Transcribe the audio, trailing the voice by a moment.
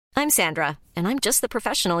I'm Sandra, and I'm just the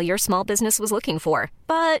professional your small business was looking for.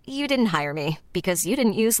 But you didn't hire me because you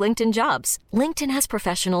didn't use LinkedIn Jobs. LinkedIn has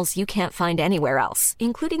professionals you can't find anywhere else,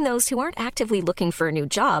 including those who aren't actively looking for a new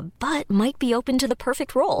job, but might be open to the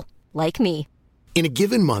perfect role, like me. In a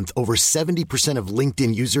given month, over 70% of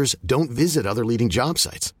LinkedIn users don't visit other leading job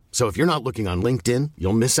sites. So if you're not looking on LinkedIn,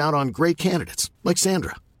 you'll miss out on great candidates like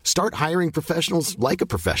Sandra. Start hiring professionals like a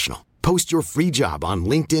professional. Post your free job on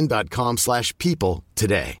linkedin.com/people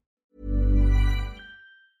today.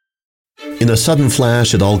 In a sudden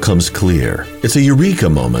flash, it all comes clear. It's a eureka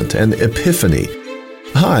moment, an epiphany.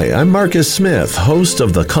 Hi, I'm Marcus Smith, host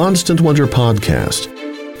of the Constant Wonder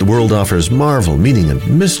podcast. The world offers marvel, meaning,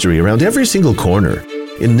 and mystery around every single corner.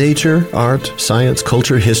 In nature, art, science,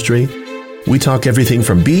 culture, history, we talk everything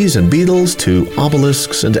from bees and beetles to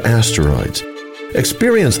obelisks and asteroids.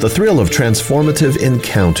 Experience the thrill of transformative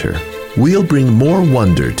encounter. We'll bring more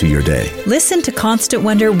wonder to your day. Listen to Constant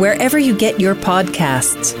Wonder wherever you get your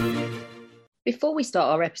podcasts. Before we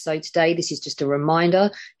start our episode today, this is just a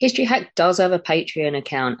reminder. History Hack does have a Patreon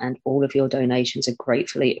account and all of your donations are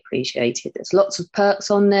gratefully appreciated. There's lots of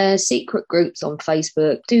perks on there, secret groups on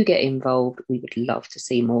Facebook. Do get involved. We would love to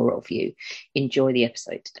see more of you. Enjoy the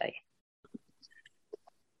episode today.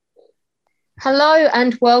 Hello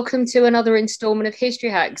and welcome to another instalment of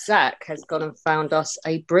History Hack. Zach has gone and found us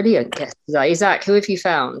a brilliant guest today. Zach, who have you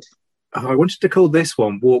found? I wanted to call this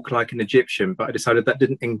one Walk Like an Egyptian, but I decided that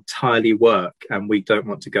didn't entirely work and we don't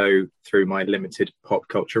want to go through my limited pop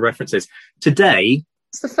culture references. Today...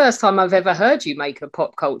 It's the first time I've ever heard you make a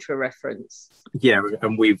pop culture reference. Yeah,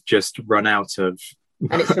 and we've just run out of...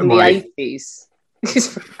 And it's from the 80s.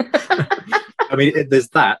 I mean, there's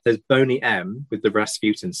that. There's Boney M with the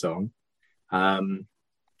Rasputin song.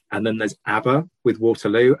 And then there's ABBA with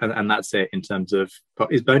Waterloo, and that's it in terms of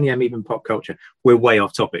pop. Is Boney M even pop culture? We're way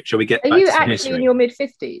off topic. Shall we get back to history? Are you actually in your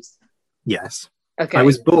mid-50s? Yes. Okay. I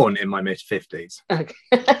was born in my mid-50s. Okay.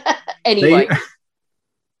 Anyway.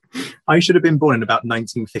 I should have been born in about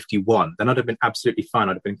 1951. Then I'd have been absolutely fine.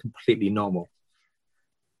 I'd have been completely normal.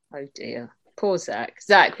 Oh, dear. Poor Zach.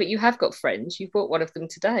 Zach, but you have got friends. You brought one of them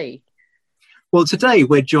today. Well, today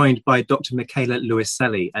we're joined by Dr. Michaela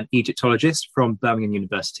Luiselli, an Egyptologist from Birmingham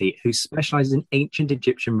University who specialises in ancient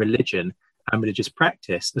Egyptian religion and religious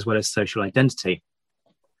practice, as well as social identity.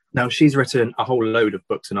 Now, she's written a whole load of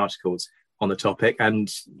books and articles on the topic, and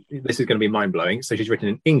this is going to be mind-blowing. So she's written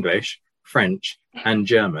in English, French, and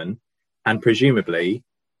German, and presumably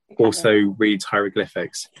also reads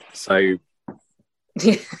hieroglyphics. So...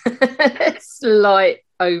 Slight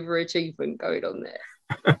overachievement going on there.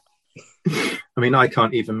 I mean, I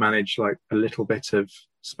can't even manage like a little bit of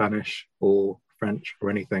Spanish or French or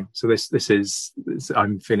anything. So this is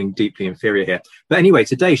I'm feeling deeply inferior here. But anyway,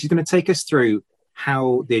 today she's going to take us through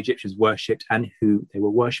how the Egyptians worshipped and who they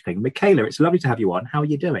were worshipping. Michaela, it's lovely to have you on. How are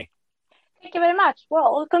you doing? Thank you very much. Well,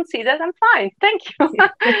 all considered, I'm fine. Thank you.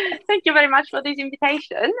 Thank you very much for this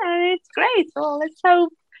invitation. It's great. Well, let's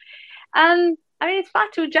hope. I mean, it's far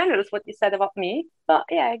too generous what you said about me, but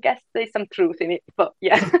yeah, I guess there's some truth in it, but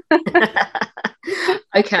yeah.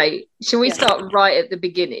 Okay, shall we start right at the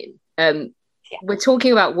beginning? We're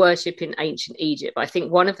talking about worship in ancient Egypt. I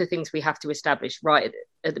think one of the things we have to establish right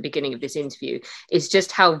at the beginning of this interview is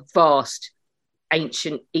just how vast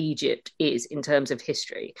ancient Egypt is in terms of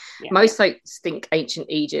history. Yeah. Most folks think ancient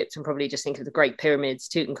Egypt and probably just think of the Great Pyramids,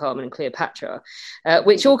 Tutankhamun and Cleopatra,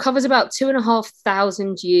 which all covers about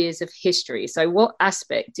 2,500 years of history. So what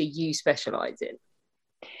aspect do you specialise in?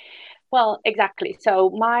 Well, exactly. So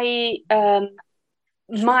my field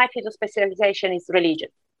of specialisation is religion.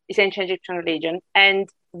 It's ancient Egyptian religion. And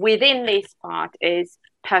within this part is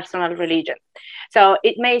personal religion. So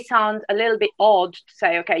it may sound a little bit odd to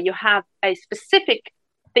say, okay, you have a specific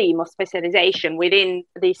theme of specialization within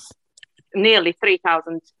this nearly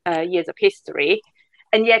 3,000 years of history.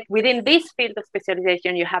 And yet within this field of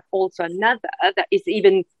specialization, you have also another that is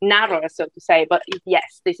even narrower, so to say. But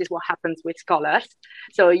yes, this is what happens with scholars.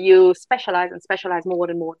 So you specialize and specialize more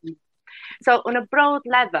and more. So on a broad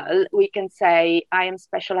level, we can say I am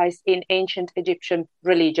specialized in ancient Egyptian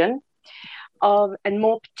religion, and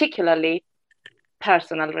more particularly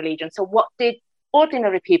personal religion. So what did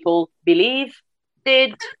ordinary people believe,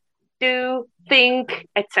 did, do, think,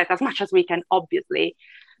 etc., as much as we can obviously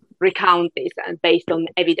recount this and based on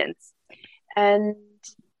evidence. And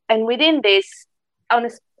within this,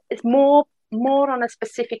 it's more on a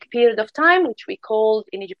specific period of time, which we call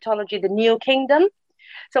in Egyptology the New Kingdom.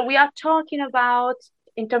 So we are talking about,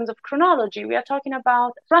 in terms of chronology, we are talking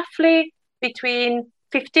about roughly between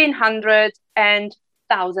 1500 and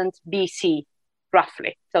 1000 BC.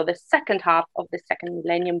 roughly. So the second half of the second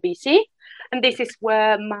millennium BC. And this is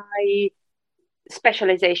where my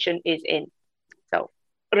specialization is in. So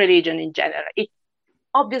religion in general. It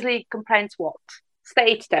obviously comprehends what?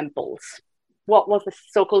 State temples. What was the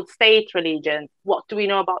so-called state religion? What do we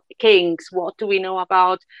know about the kings? What do we know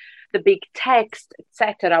about the big text,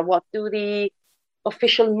 etc.? What do the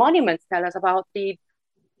official monuments tell us about the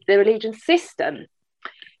religion system?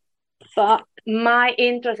 But my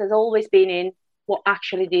interest has always been in what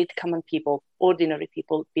actually did common people, ordinary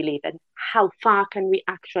people believe, and how far can we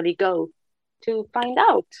actually go to find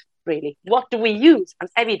out, really? What do we use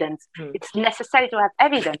as evidence? It's necessary to have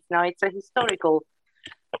evidence. Now it's a historical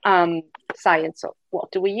science. So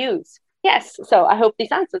what do we use? Yes, so I hope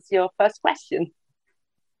this answers your first question.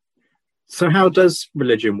 So how does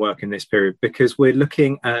religion work in this period? Because we're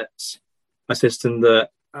looking at a system that,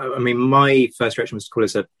 my first reaction was to call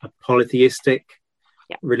this a polytheistic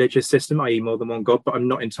religious system, i.e. more than one God, but I'm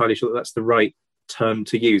not entirely sure that that's the right term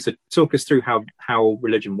to use. So talk us through how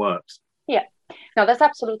religion works. Yeah, no, that's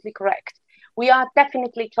absolutely correct. We are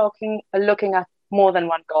definitely looking at more than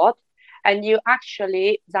one God. And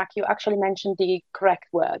Zach, you actually mentioned the correct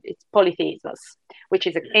word. It's polytheismos, which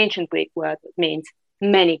is an ancient Greek word that means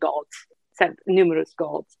many gods, numerous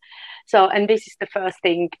gods. So, and this is the first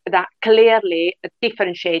thing that clearly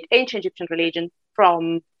differentiates ancient Egyptian religion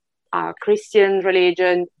from Christian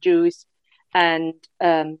religion, Jews, and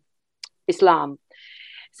Islam.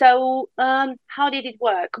 So, how did it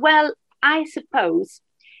work? Well, I suppose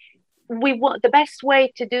the best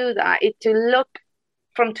way to do that is to look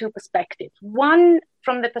from two perspectives. One,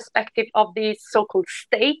 from the perspective of the so-called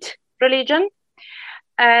state religion,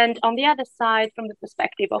 and on the other side, from the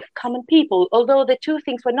perspective of common people, although the two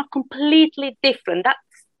things were not completely different,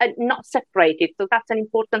 that's not separated. So that's an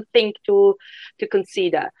important thing to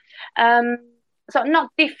consider. So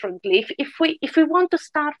not differently. If we want to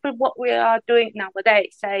start with what we are doing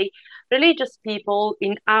nowadays, say religious people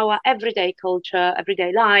in our everyday culture,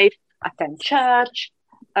 everyday life, attend church,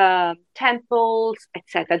 temples,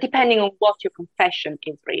 etc., depending on what your confession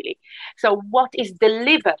is really. So what is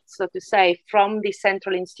delivered, so to say, from the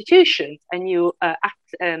central institutions, and you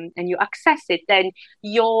access it, then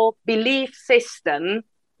your belief system,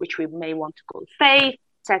 which we may want to call faith,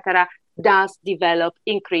 etc., does develop,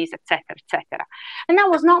 increase, etc., etc. And that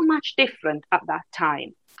was not much different at that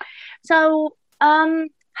time. So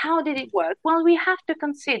how did it work? Well, we have to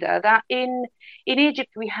consider that in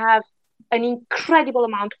Egypt we have an incredible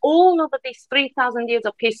amount, all over these 3,000 years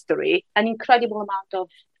of history, an incredible amount of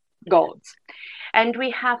gods. And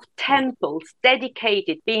we have temples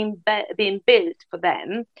dedicated, being built for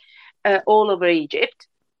them all over Egypt.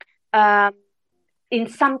 In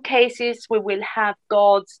some cases, we will have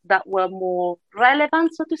gods that were more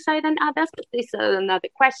relevant, so to say, than others. But this is another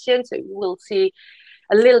question, so we'll see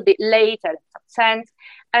a little bit later in some sense.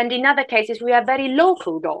 And in other cases, we have very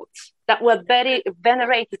local gods that were very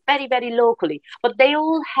venerated, very, very locally. But they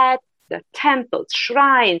all had the temples,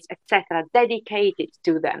 shrines, etc., dedicated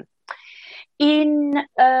to them. In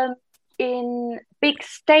big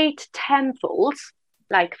state temples,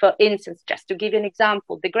 like for instance, just to give you an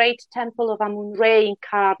example, the great temple of Amun-Re in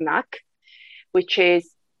Karnak, which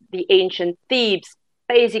is the ancient Thebes,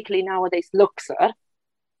 basically nowadays Luxor,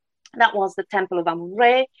 that was the temple of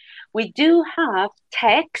Amun-Re. We do have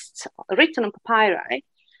texts written on papyri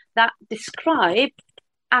that describe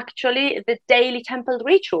actually the daily temple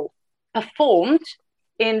ritual performed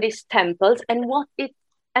in these temples and what it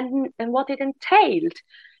entailed. It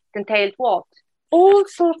entailed what? All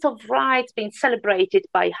sorts of rites being celebrated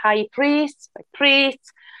by high priests, by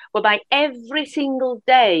priests, whereby every single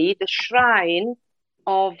day the shrine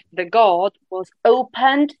of the god was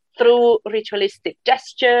opened through ritualistic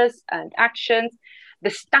gestures and actions. The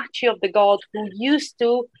statue of the god, who used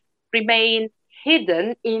to remain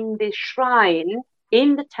hidden in the shrine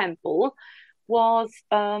in the temple, was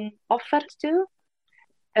offered to.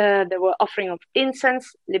 There were offering of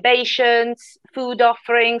incense, libations, food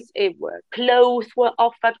offerings, clothes were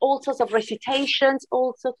offered, all sorts of recitations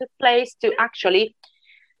also took place to actually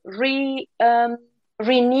renew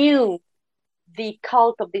the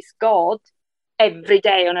cult of this god every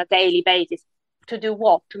day on a daily basis. To do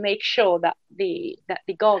what? To make sure that the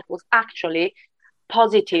god was actually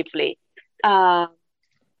positively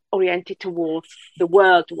oriented towards the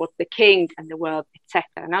world, towards the king and the world,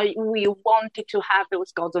 etc. Now we wanted to have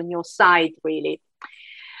those gods on your side, really.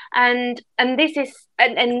 And this is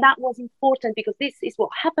and that was important because this is what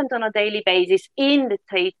happened on a daily basis in the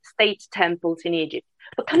state temples in Egypt.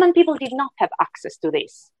 But common people did not have access to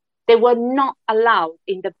this. They were not allowed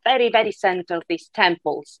in the very, very center of these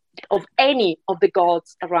temples of any of the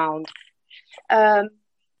gods around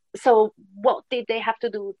So what did they have to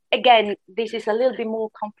do? Again, this is a little bit more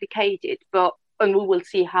complicated, and we will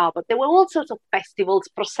see how. But there were all sorts of festivals,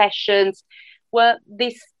 processions, where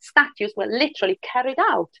these statues were literally carried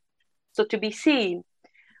out, so to be seen.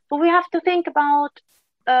 But we have to think about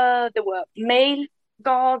there were male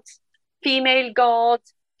gods, female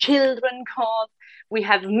gods, children gods. We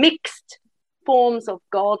have mixed forms of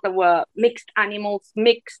gods. There were mixed animals,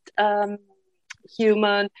 mixed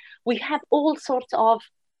human. We have all sorts of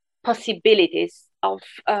possibilities of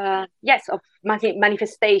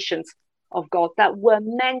manifestations of God that were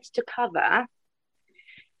meant to cover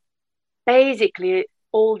basically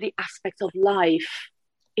all the aspects of life.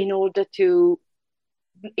 In order to,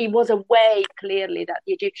 it was a way clearly that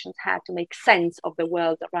the Egyptians had to make sense of the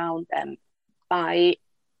world around them by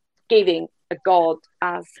giving a god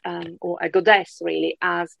as or a goddess really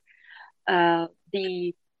as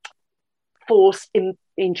the force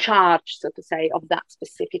in charge, so to say, of that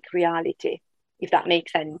specific reality, if that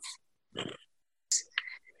makes sense.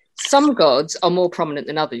 Some gods are more prominent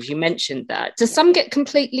than others. You mentioned that. Does some get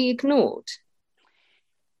completely ignored?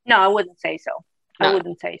 No, I wouldn't say so. I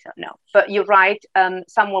wouldn't say so, no. But you're right.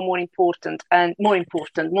 Some were more important,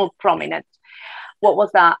 more prominent. What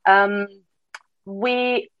was that?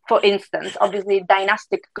 For instance, obviously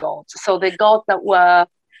dynastic gods. So the gods that were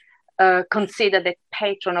considered the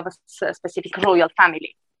patron of a specific royal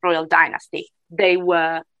family, royal dynasty, they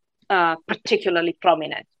were particularly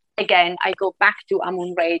prominent. Again, I go back to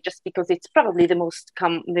Amun-Re just because it's probably the most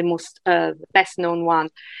best known one.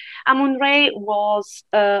 Amun-Re was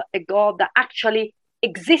a god that actually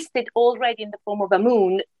existed already in the form of a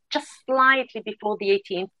moon just slightly before the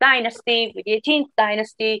 18th dynasty. With the 18th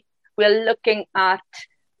dynasty, we're looking at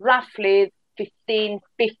roughly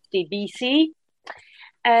 1550 BC.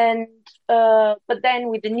 And but then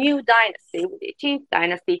with the new dynasty, with the 18th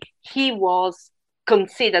dynasty, he was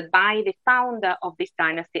considered by the founder of this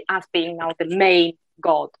dynasty as being now the main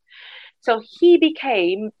god. So he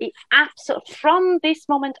became the absolute, from this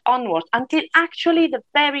moment onwards until actually the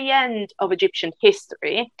very end of Egyptian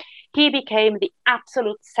history, he became the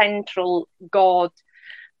absolute central god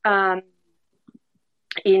of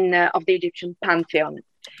the Egyptian pantheon.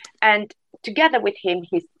 And together with him,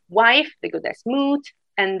 his wife, the goddess Mut,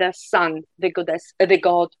 and the son, the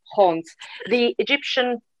god Horns. The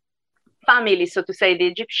Egyptian family, so to say, the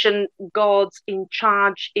Egyptian gods in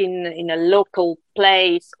charge in a local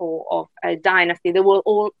place or of a dynasty, they were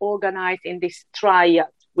all organized in this triad,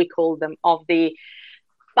 we call them, of the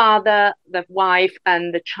father, the wife,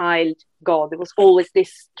 and the child god. There was always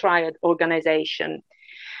this triad organization.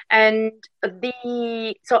 And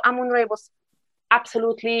so Amun-Re was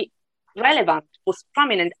absolutely relevant, was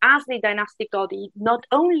prominent as the dynastic god. He not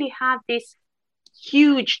only had this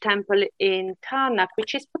huge temple in Karnak,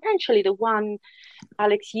 which is potentially the one,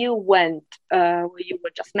 Alex, you went, where you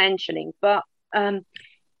were just mentioning, but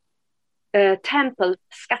temples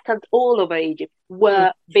scattered all over Egypt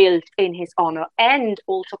were built in his honor. And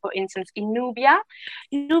also, for instance, in Nubia.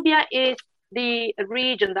 Nubia is the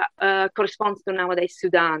region that corresponds to nowadays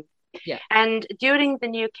Sudan. Yeah. And during the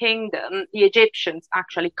New Kingdom, the Egyptians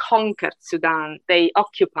actually conquered Sudan. They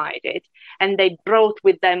occupied it, and they brought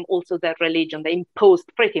with them also their religion. They imposed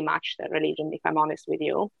pretty much their religion, if I'm honest with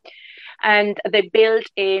you. And they built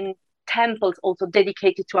in temples also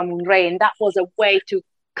dedicated to Amun-Re, and that was a way to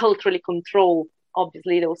culturally control,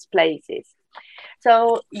 obviously, those places.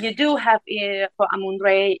 So you do have, for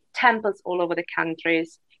Amun-Re, temples all over the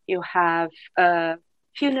countries. You have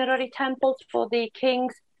funerary temples for the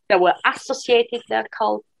kings that were associated to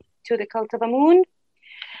the cult of Amun.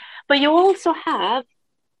 But you also have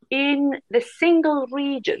in the single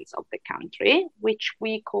regions of the country, which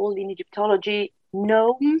we call in Egyptology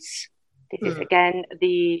nomes. This is again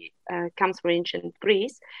comes from ancient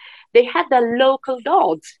Greece. They had their local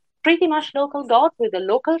gods, pretty much local gods with the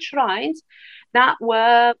local shrines that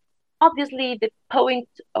were obviously the point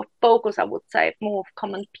of focus, I would say, more of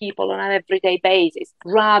common people on an everyday basis,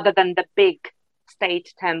 rather than the big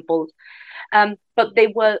state temples, but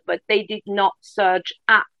they did not surge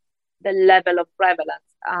at the level of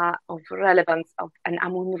relevance of an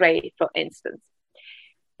Amun-Re, for instance.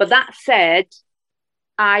 But that said,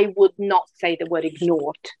 I would not say they were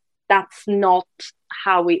ignored. That's not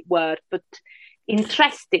how it worked. But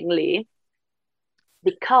interestingly,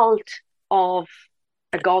 the cult of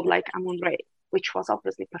a god like Amun-Re, which was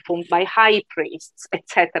obviously performed by high priests,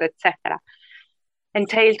 etc.,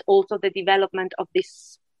 entailed also the development of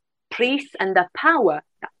this priest and the power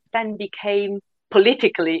that then became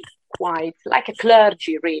politically quite, like a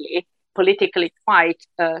clergy really, politically quite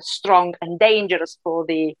strong and dangerous for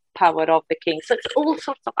the power of the king. So it's all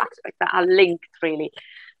sorts of aspects that are linked really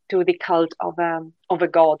to the cult of a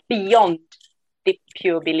god beyond the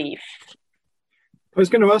pure belief. I was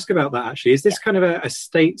going to ask about that actually. Is this kind of a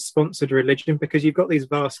state-sponsored religion? Because you've got these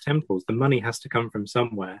vast temples, the money has to come from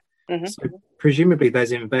somewhere. Mm-hmm. So presumably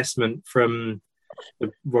there's investment from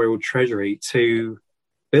the royal treasury to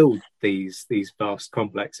build these vast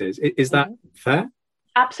complexes. Is that fair?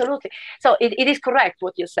 Absolutely. So it is correct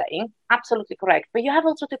what you're saying, absolutely correct. But you have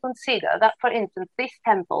also to consider that, for instance, these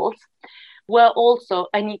temples were also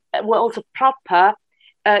proper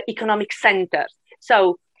economic centers.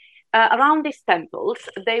 So around these temples,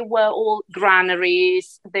 they were all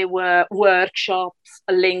granaries, they were workshops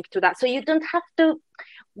linked to that. So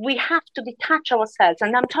we have to detach ourselves.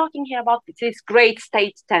 And I'm talking here about these great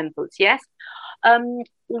state temples, yes?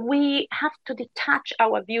 We have to detach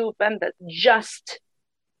our view from that just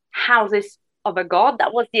houses of a god.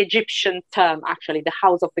 That was the Egyptian term, actually, the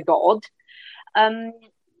house of the god.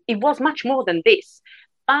 It was much more than this.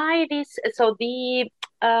 By this, so the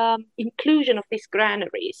inclusion of these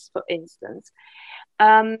granaries, for instance,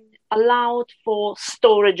 allowed for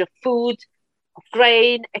storage of food, of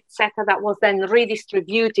grain, etc., that was then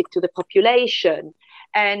redistributed to the population,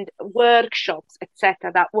 and workshops,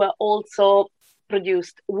 etc., that were also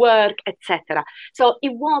produced work, etc. So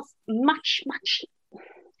it was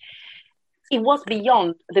it was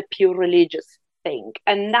beyond the pure religious thing.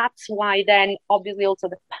 And that's why then obviously also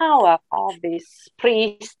the power of these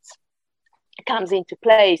priests comes into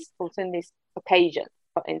place also in this occasion,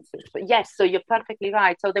 for instance. But yes, so you're perfectly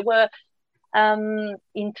right. So there were,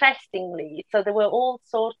 interestingly, so there were all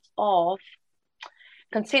sorts of,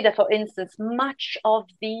 consider, for instance, much of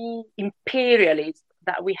the imperialism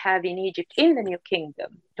that we have in Egypt in the New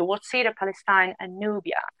Kingdom towards Syria, Palestine, and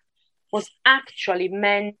Nubia was actually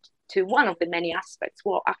meant to, one of the many aspects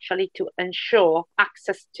were actually to ensure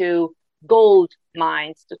access to gold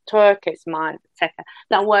mines, to turquoise mines, etc.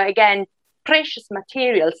 That were, again, precious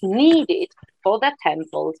materials needed for their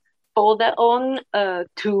temples, for their own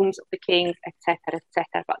tombs of the kings, etc.,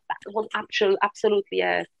 etc. But that was absolutely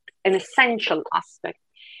an essential aspect.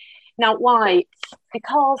 Now, why?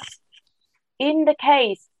 Because in the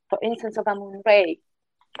case, for instance, of Amun-Re,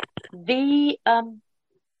 the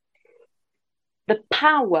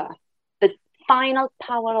power, the final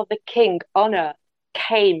power of the king on earth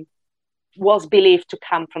was believed to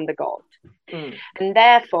come from the god. And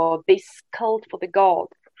therefore, this cult for the god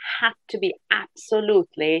had to be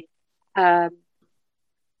absolutely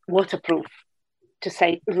waterproof, to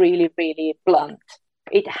say really, really blunt.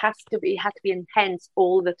 It had to be enhanced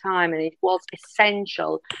all the time, and it was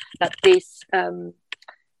essential that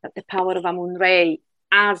that the power of Amun-Re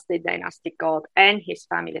as the dynastic god and his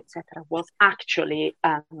family, etc., was actually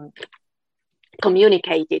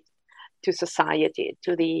communicated to society,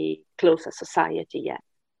 to the closer society. Yeah.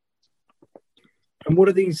 And what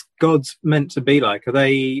are these gods meant to be like? Are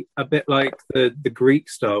they a bit like the Greek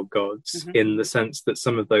style gods, in the sense that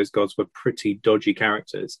some of those gods were pretty dodgy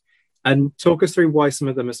characters? And talk us through why some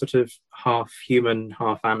of them are sort of half human,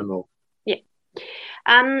 half animal. Yeah.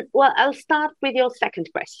 Well, I'll start with your second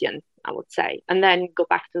question, I would say, and then go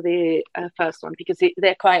back to the first one, because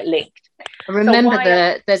they're quite linked.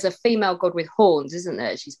 Remember there's a female god with horns, isn't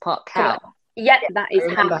there? She's part cow. Yeah, that is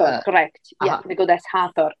Hathor, correct. Yeah, the goddess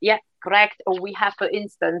Hathor. Yeah, correct. Or we have, for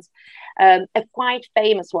instance, a quite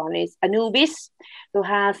famous one is Anubis, who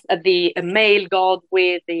has a male god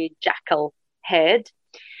with the jackal head.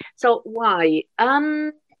 So why?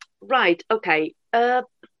 Right, okay. There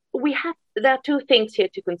are two things here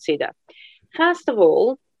to consider. First of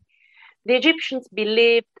all, the Egyptians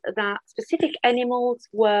believed that specific animals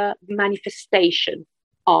were manifestation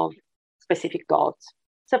of specific gods.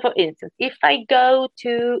 So, for instance, if I go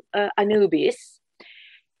to Anubis,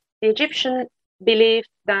 the Egyptian believed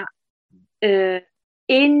that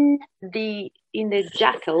in the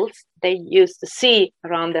jackals they used to see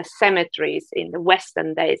around the cemeteries in the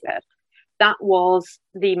Western Desert, that was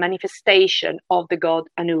the manifestation of the god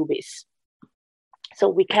Anubis. So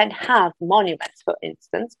we can have monuments, for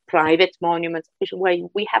instance, private monuments, where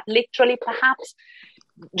we have literally perhaps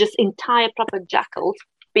just entire proper jackals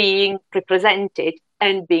being represented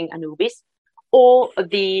and being Anubis, or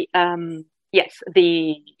the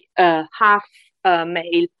half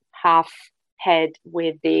male, half head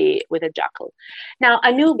with a jackal. Now,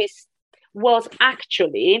 Anubis was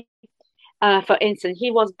actually, for instance, he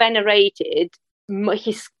was venerated.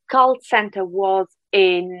 His cult center was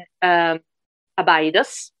in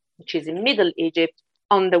Abydos, which is in Middle Egypt,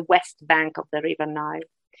 on the west bank of the River Nile.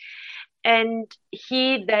 And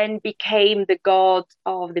he then became the god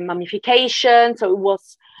of the mummification. So it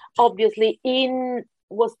was obviously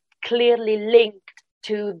was clearly linked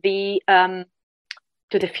to the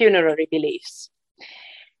funerary beliefs.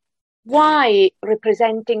 Why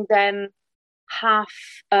representing them half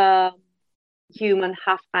human,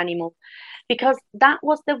 half animal? Because that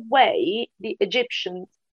was the way the Egyptians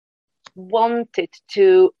wanted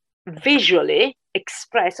to visually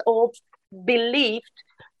express, or believed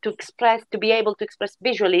to be able to express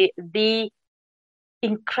visually the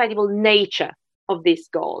incredible nature of these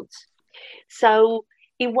gods. So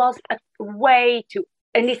it was a way to,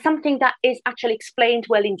 and it's something that is actually explained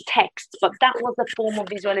well in text, but that was a form of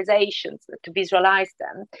visualizations, to visualize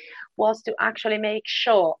them, was to actually make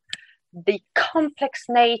sure the complex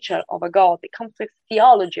nature of a god, the complex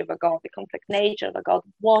theology of a god, the complex nature of a god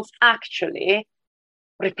was actually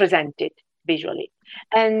represented visually.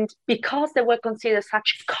 And because they were considered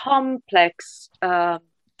such complex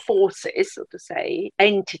forces, so to say,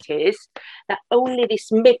 entities, that only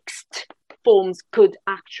these mixed forms could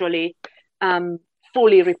actually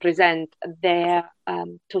fully represent their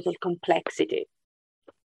total complexity.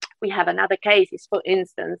 We have another case, is, for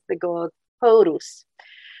instance, the god Horus,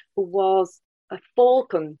 who was a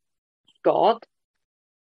falcon god,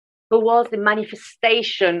 who was the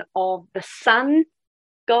manifestation of the sun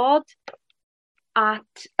god at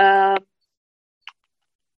a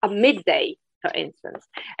midday, for instance.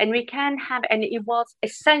 And we can have, and it was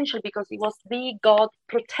essential because it was the god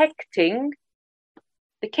protecting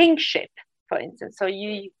the kingship, for instance. So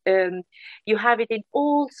you have it in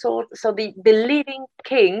all sorts. So the living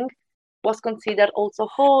king was considered also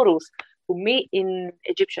Horus, who in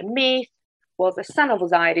Egyptian myth was the son of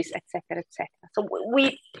Osiris, etc., etc. So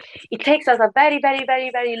it takes us a very, very,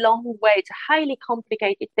 very, very long way. It's a highly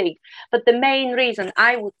complicated thing. But the main reason,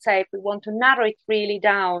 I would say, if we want to narrow it really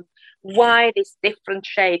down, why these different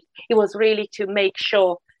shapes, it was really to make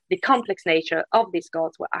sure the complex nature of these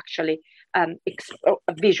gods were actually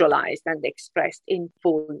visualized and expressed in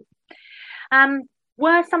full.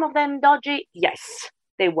 Were some of them dodgy? Yes,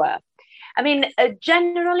 they were. I mean,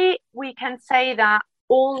 generally, we can say that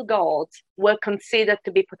all gods were considered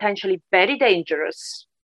to be potentially very dangerous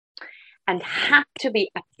and had to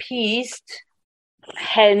be appeased,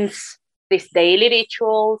 hence these daily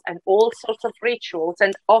rituals and all sorts of rituals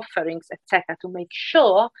and offerings, etc., to make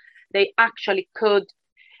sure they actually could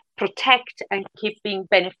protect and keep being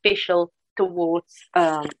beneficial towards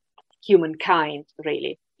humankind,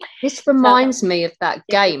 really. This reminds me of that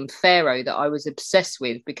game, Pharaoh, that I was obsessed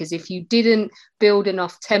with, because if you didn't build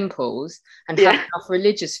enough temples and have enough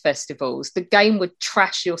religious festivals, the game would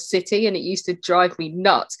trash your city, and it used to drive me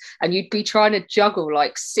nuts. And you'd be trying to juggle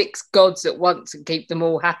like 6 gods at once and keep them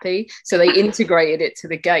all happy. So they integrated it to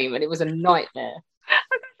the game, and it was a nightmare.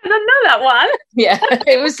 I don't know that one. Yeah,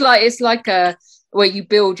 it's like a where you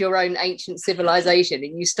build your own ancient civilization,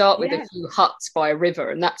 and you start with a few huts by a river,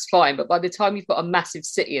 and that's fine. But by the time you've got a massive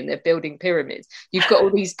city and they're building pyramids, you've got all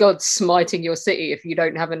these gods smiting your city if you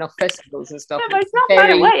don't have enough festivals and stuff. Yeah, but it's not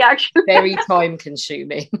far away, actually. Very time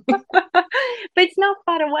consuming. But it's not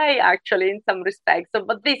far away, actually, in some respects. So,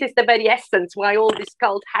 but this is the very essence why all this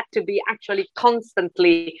cult had to be actually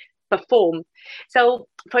constantly performed. So,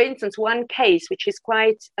 for instance, one case which is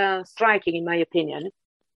quite striking, in my opinion,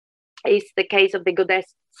 is the case of the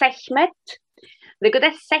goddess Sekhmet. The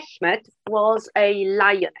goddess Sekhmet was a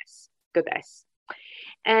lioness goddess.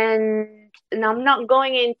 And I'm not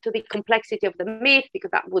going into the complexity of the myth because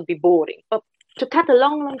that would be boring. But to cut a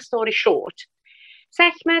long story short,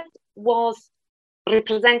 Sekhmet was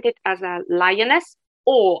represented as a lioness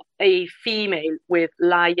or a female with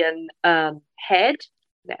lion head.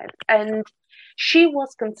 And she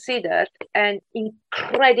was considered an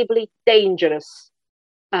incredibly dangerous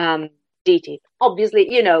deity. Obviously,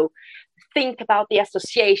 think about the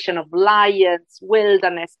association of lions,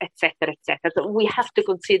 wilderness, etc., etc. So we have to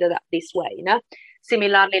consider that this way.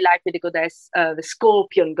 Similarly, like with the goddess, the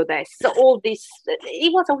scorpion goddess. So all this,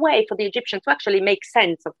 it was a way for the Egyptians to actually make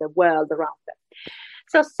sense of the world around them.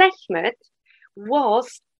 So Sekhmet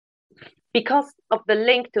was, because of the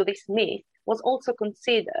link to this myth, was also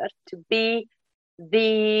considered to be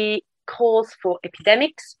the cause for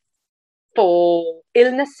epidemics, for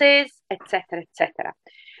illnesses, etc., etc.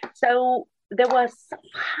 So there were some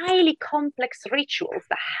highly complex rituals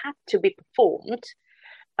that had to be performed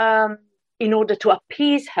in order to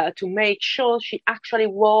appease her, to make sure she actually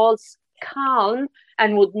was calm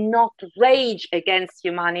and would not rage against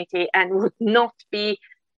humanity and would not be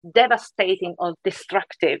devastating or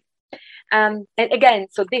destructive. And again,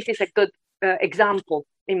 so this is a good example,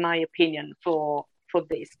 in my opinion, for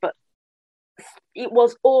this. But it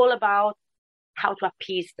was all about how to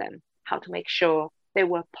appease them, how to make sure they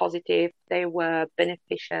were positive, they were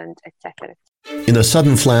beneficent, etc. In a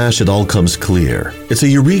sudden flash, it all comes clear. It's a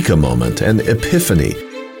eureka moment, an epiphany.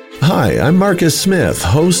 Hi, I'm Marcus Smith,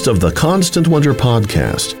 host of the Constant Wonder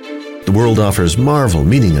podcast. The world offers marvel,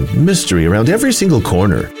 meaning, and mystery around every single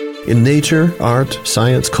corner. In nature, art,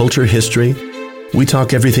 science, culture, history, we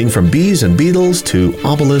talk everything from bees and beetles to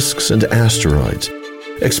obelisks and asteroids.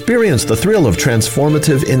 Experience the thrill of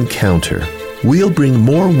transformative encounter. We'll bring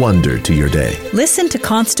more wonder to your day. Listen to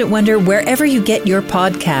Constant Wonder wherever you get your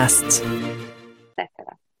podcasts.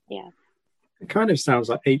 Yeah. It kind of sounds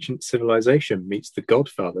like ancient civilization meets The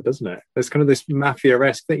Godfather, doesn't it? There's kind of this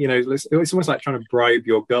mafia-esque thing, it's almost like trying to bribe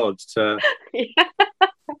your god to... Yeah.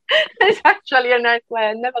 It's actually a nice way.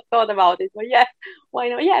 I never thought about it, but yeah, why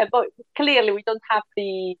not? Yeah, but clearly we don't have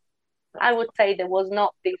I would say there was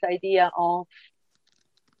not this idea of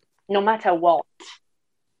no matter what,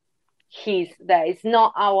 he's there. It's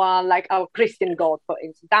not our Christian God, for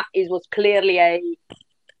instance. That was clearly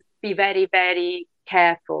be very, very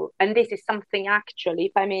careful. And this is something actually,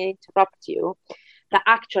 if I may interrupt you, that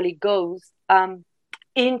actually goes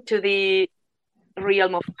into the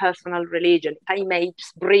realm of personal religion. I may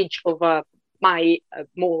just bridge over my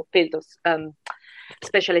more field of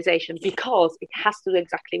specialization, because it has to do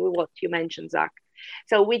exactly with what you mentioned, Zach.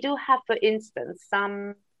 So we do have, for instance,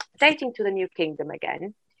 some dating to the New Kingdom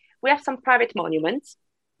again. We have some private monuments,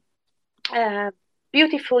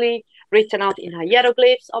 beautifully written out in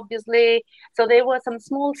hieroglyphs, obviously. So there were some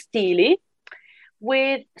small stelae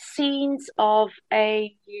with scenes of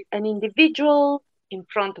an individual in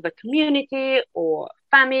front of a community or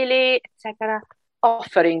family, etc.,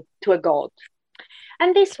 offering to a god.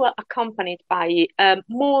 And these were accompanied by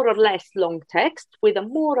more or less long text with a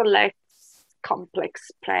more or less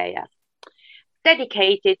complex prayer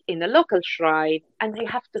dedicated in a local shrine. And you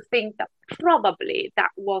have to think that probably that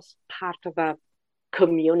was part of a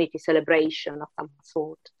community celebration of some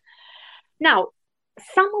sort. Now,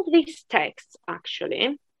 some of these texts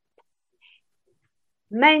actually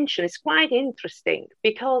mention is quite interesting,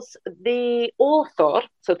 because the author,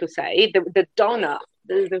 so to say, the donor,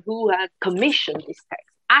 who had commissioned this text,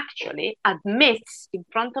 actually admits in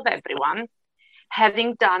front of everyone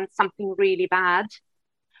having done something really bad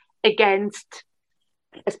against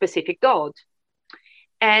a specific god.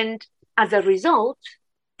 And as a result,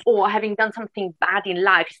 or having done something bad in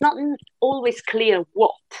life, it's not always clear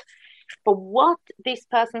what. But what this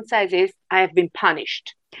person says is, I have been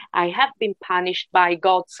punished. I have been punished by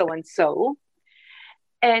God so-and-so.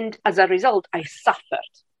 And as a result, I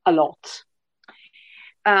suffered a lot.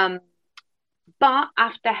 But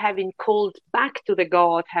after having called back to the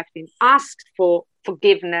God, having asked for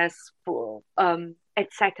forgiveness, for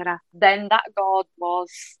etc., then that God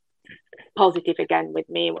was positive again with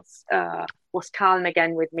me, was calm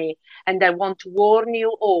again with me. And I want to warn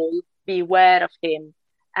you all, beware of him.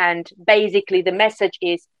 And basically the message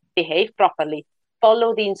is, behave properly,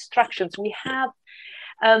 follow the instructions. We have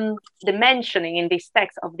the mentioning in this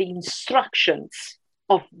text of the instructions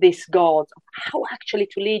of this God, of how actually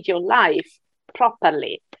to lead your life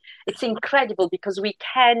properly. It's incredible, because we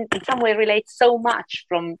can in some way relate so much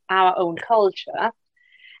from our own culture.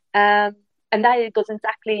 And that goes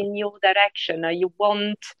exactly in your direction.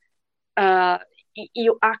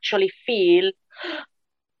 You actually feel,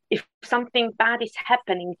 if something bad is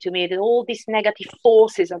happening to me, that all these negative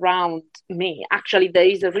forces around me, actually there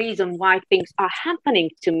is a reason why things are happening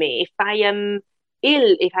to me. If I am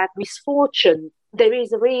ill, if I have misfortune, there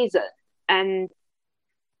is a reason. And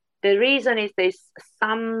the reason is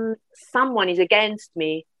someone is against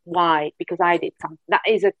me. Why? Because I did something. That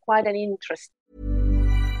is quite an interest.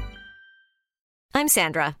 I'm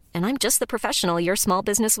Sandra, and I'm just the professional your small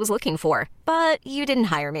business was looking for. But you didn't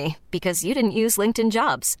hire me because you didn't use LinkedIn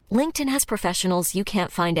Jobs. LinkedIn has professionals you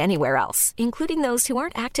can't find anywhere else, including those who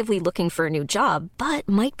aren't actively looking for a new job, but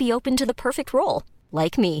might be open to the perfect role,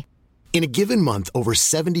 like me. In a given month, over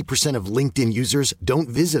 70% of LinkedIn users don't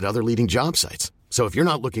visit other leading job sites. So if you're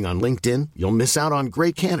not looking on LinkedIn, you'll miss out on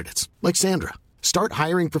great candidates like Sandra. Start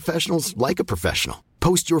hiring professionals like a professional.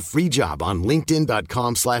 Post your free job on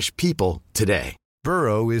linkedin.com/people today.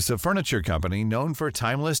 Burrow is a furniture company known for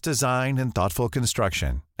timeless design and thoughtful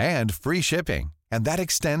construction, and free shipping, and that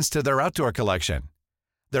extends to their outdoor collection.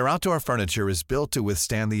 Their outdoor furniture is built to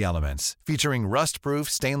withstand the elements, featuring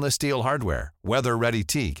rust-proof stainless steel hardware, weather-ready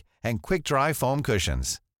teak, and quick-dry foam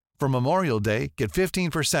cushions. For Memorial Day, get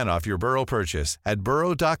 15% off your Burrow purchase at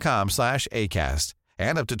burrow.com/ACAST,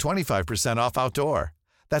 and up to 25% off outdoor.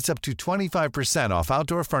 That's up to 25% off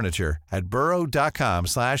outdoor furniture at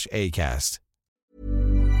burrow.com/ACAST.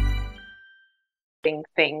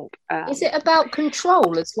 Thing. Is it about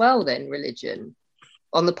control as well then, religion,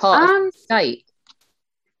 on the part of the state?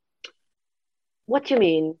 What do you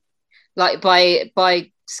mean? Like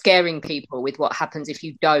by scaring people with what happens if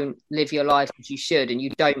you don't live your life as you should and you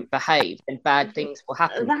don't behave, then bad things will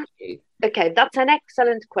happen to you. Okay, that's an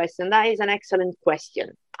excellent question. That is an excellent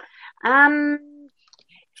question.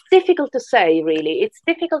 It's difficult to say, really. It's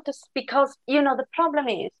difficult because, the problem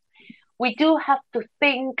is we do have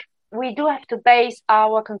to base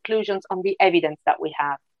our conclusions on the evidence that we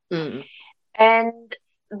have. And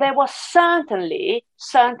there was certainly,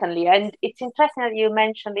 and it's interesting that you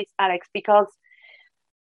mentioned this, Alex, because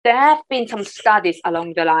there have been some studies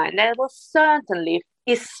along the line. There was certainly,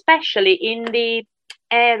 especially in the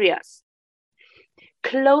areas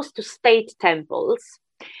close to state temples,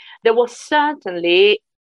 there was certainly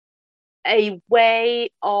a way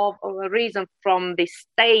of, or a reason from the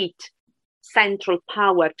state central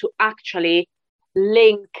power to actually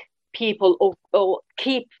link people or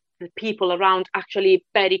keep the people around actually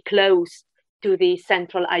very close to the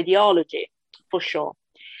central ideology, for sure.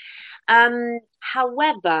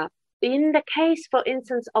 However, in the case, for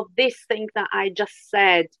instance, of this thing that I just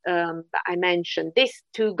said, that I mentioned, these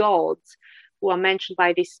two gods who are mentioned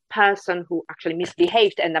by this person who actually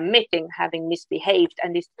misbehaved and admitting having misbehaved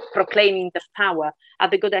and is proclaiming the power, are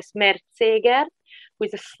the goddess Merzeger, who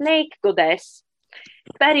is a snake goddess,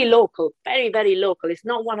 very local, very, very local. It's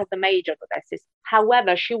not one of the major goddesses.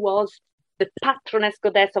 However, she was the patroness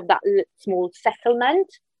goddess of that small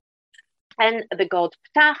settlement. And the god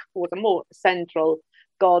Ptah was a more central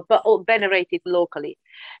god, but venerated locally.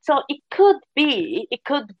 So it could be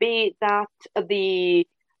that the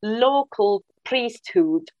local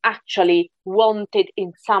priesthood actually wanted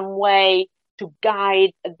in some way to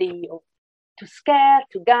guide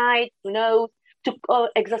to guide, to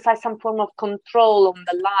exercise some form of control on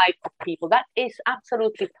the life of people. That is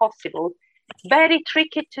absolutely possible. Very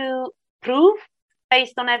tricky to prove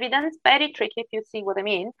based on evidence, very tricky if you see what I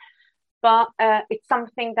mean. But it's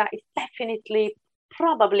something that is definitely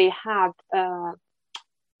probably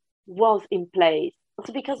was in place.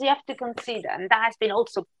 Also because you have to consider, and that has been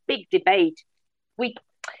also big debate. We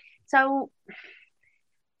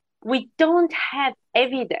don't have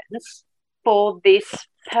evidence for this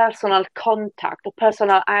personal contact or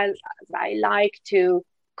personal, I like to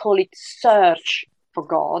call it, search for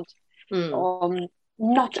God.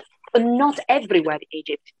 Not everywhere in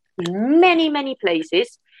Egypt. Many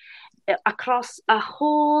places across the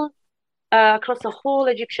whole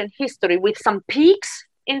Egyptian history, with some peaks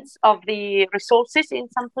of the resources in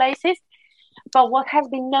some places. But what has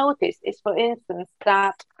been noticed is, for instance,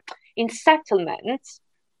 that in settlements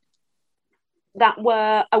that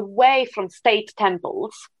were away from state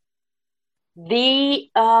temples, the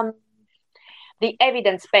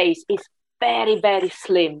evidence base is very, very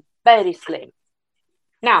slim, very slim.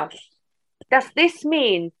 Now, does this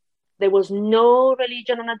mean there was no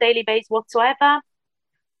religion on a daily basis whatsoever?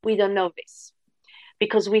 We don't know this,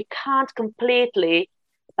 because we can't completely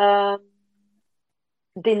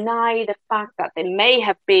deny the fact that there may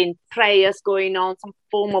have been prayers going on, some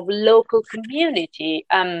form of local community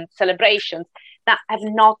celebrations that have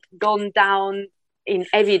not gone down in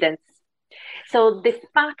evidence. So the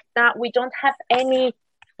fact that we don't have any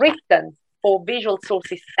written or visual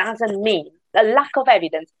sources doesn't mean, a lack of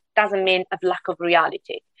evidence doesn't mean a lack of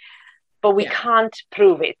reality. But we can't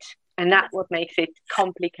prove it. And that's what makes it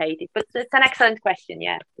complicated. But it's an excellent question,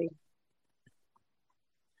 yeah.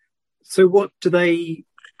 So what do they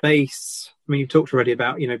base? I mean, you talked already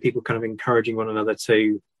about, people kind of encouraging one another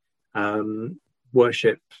to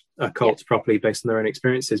worship cults properly based on their own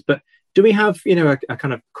experiences. But do we have, a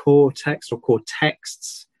kind of core text or core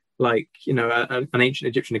texts, like, an ancient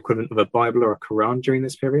Egyptian equivalent of a Bible or a Quran during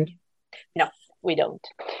this period? No, we don't.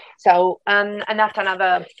 So, and that's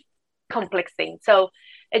another complex thing. So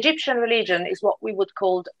Egyptian religion is what we would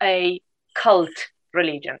call a cult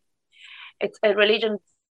religion. It's a religion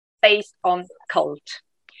based on cult.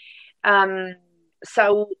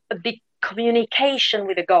 So the communication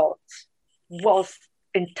with the gods was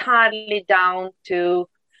entirely down to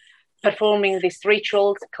performing these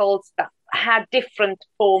rituals, cults that had different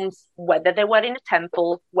forms, whether they were in a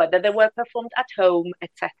temple, whether they were performed at home,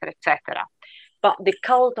 etc., etc. But the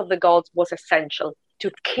cult of the gods was essential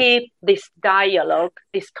to keep this dialogue,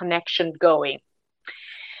 this connection going.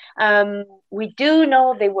 We do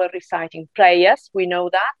know they were reciting prayers. We know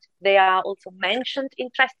that. They are also mentioned,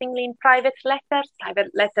 interestingly, in private letters.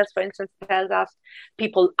 Private letters, for instance, tells us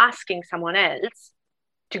people asking someone else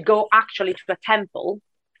to go actually to a temple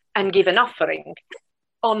and give an offering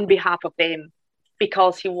on behalf of them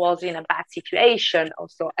because he was in a bad situation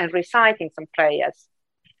also, and reciting some prayers.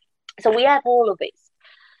 So we have all of this.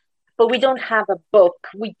 But we don't have a book.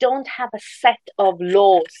 We don't have a set of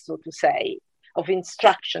laws, so to say. of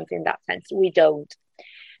instructions in that sense. We don't.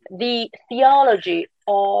 The theology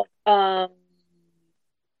of the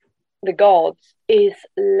gods is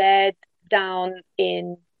laid down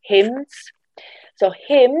in hymns. So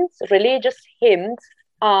hymns, religious hymns,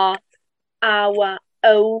 are our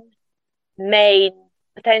own main,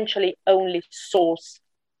 potentially only source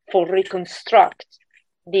for reconstruct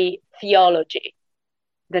the theology,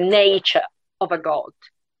 the nature of a god,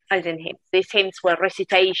 as in hymns. These hymns were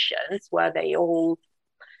recitations where they all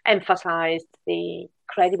emphasized the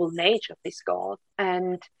credible nature of this god,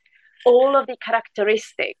 and all of the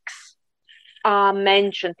characteristics are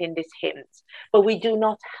mentioned in these hymns, but we do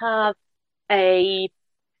not have a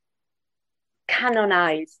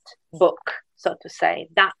canonized book, so to say.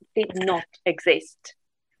 That did not exist.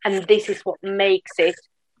 And this is what makes it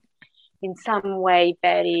in some way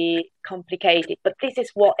very complicated. But this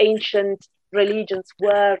is what ancient religions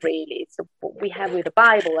were really. So what we have with the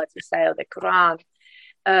Bible, as you say, or the Quran,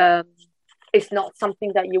 is not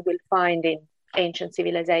something that you will find in ancient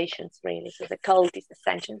civilizations, really. So the cult is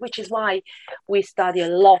essential, which is why we study a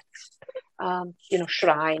lot,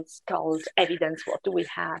 shrines, cult, evidence, what do we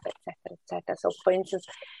have, etc., etc. So, for instance,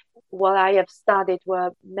 what I have studied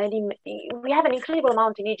were we have an incredible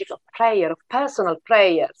amount in Egypt of prayer, of personal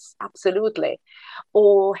prayers, absolutely,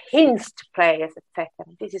 or hinged prayers, etc.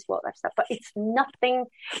 This is what I've studied, but it's nothing.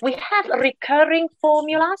 We have recurring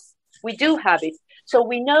formulas. We do have it. So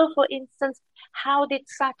we know, for instance, how did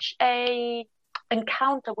such a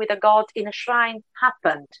encounter with a god in a shrine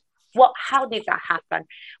happened? How did that happen?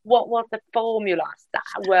 What were the formulas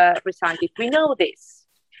that were recited? We know this,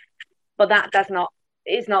 but that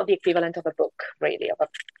is not the equivalent of a book, really, of a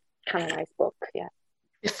canonized book. Yeah.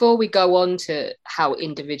 Before we go on to how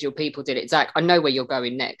individual people did it, Zach, I know where you're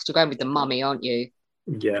going next. You're going with the mummy, aren't you?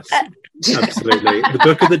 Yes, absolutely. The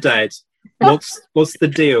Book of the Dead. What's the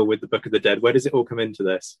deal with the Book of the Dead? Where does it all come into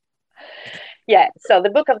this? Yeah, so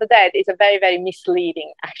the Book of the Dead is a very, very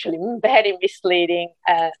misleading,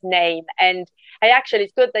 name. And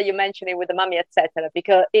it's good that you mentioned it with the mummy, etc.,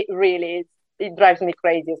 because it really is, it drives me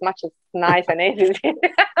crazy. As much as nice and easy,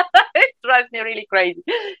 it drives me really crazy.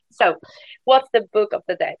 So what's the Book of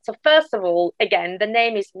the Dead? So first of all, again, the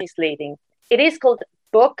name is misleading. It is called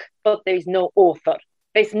book, but there is no author.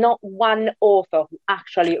 There's not one author who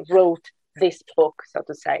actually wrote this book, so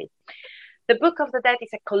to say. The Book of the Dead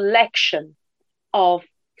is a collection of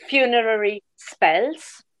funerary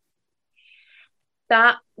spells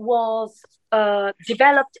that was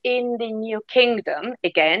developed in the New Kingdom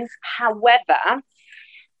again. However,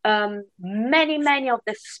 many of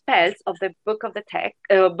the spells of the Book of the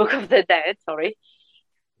Dead,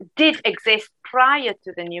 did exist prior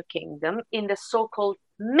to the New Kingdom in the so-called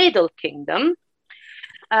Middle Kingdom,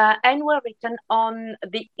 and were written on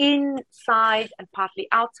the inside and partly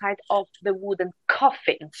outside of the wooden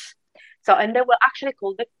coffins. And they were actually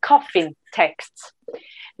called the coffin texts.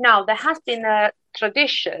 Now, there has been a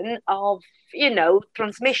tradition of,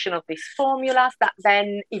 transmission of these formulas that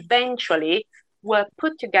then eventually were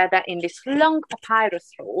put together in these long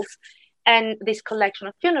papyrus rolls, and this collection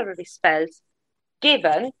of funerary spells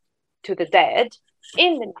given to the dead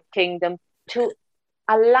in the New Kingdom to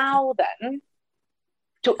allow them,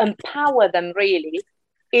 to empower them really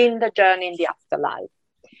in the journey in the afterlife.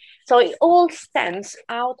 So it all stems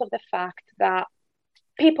out of the fact that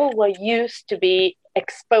people were used to be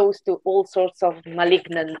exposed to all sorts of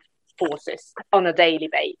malignant forces on a daily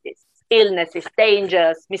basis, illnesses,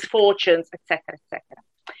 dangers, misfortunes, etc., etc.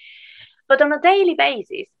 But on a daily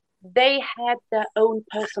basis, they had their own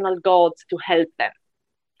personal gods to help them.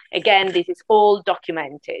 Again, this is all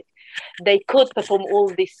documented. They could perform all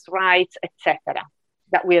these rites, etc.,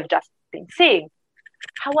 that we have just been seeing.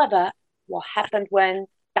 However, what happened when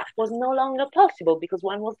that was no longer possible because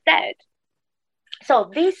one was dead? So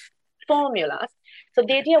these formulas, so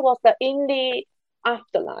the idea was that in the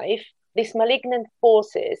afterlife, these malignant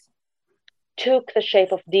forces took the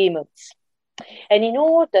shape of demons. And in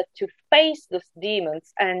order to face those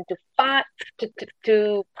demons and to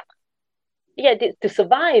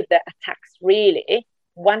survive their attacks, really,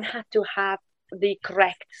 one had to have the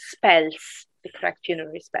correct spells, the correct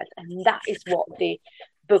funerary spells. And that is what the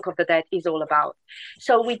Book of the Dead is all about.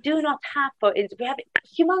 So we do not have, we have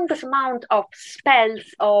a humongous amount of spells,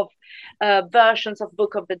 of versions of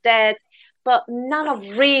Book of the Dead, but none of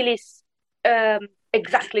really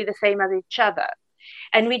exactly the same as each other.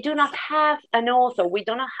 And we do not have an author. We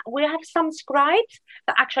have some scribes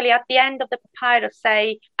that actually at the end of the papyrus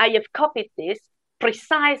say, I have copied this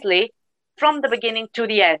precisely from the beginning to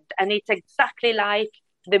the end. And it's exactly like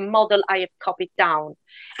the model I have copied down.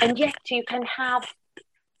 And yet you can have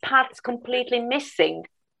parts completely missing,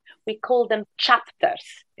 We call them chapters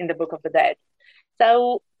in the Book of the Dead.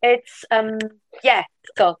 So it's,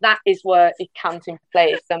 so that is where it comes into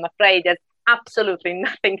place. I'm afraid there's absolutely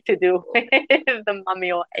nothing to do with the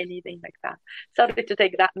mummy or anything like that. Sorry to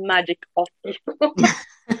take that magic off you.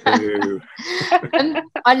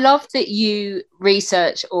 I love that you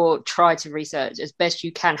research or try to research as best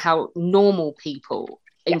you can how normal people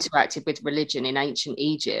interacted with religion in ancient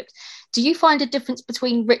Egypt. Do you find a difference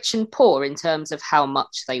between rich and poor in terms of how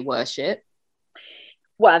much they worship?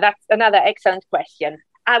 Well, that's another excellent question.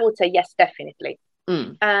 I would say yes, definitely.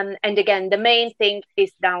 And again, the main thing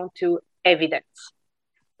is down to evidence,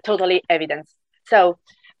 totally evidence. So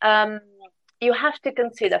you have to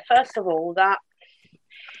consider, first of all, that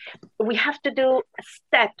we have to do a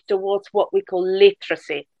step towards what we call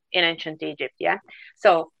literacy in ancient Egypt. Yeah.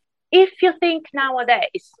 So if you think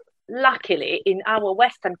nowadays, luckily in our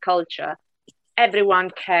Western culture,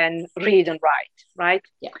 everyone can read and write, right?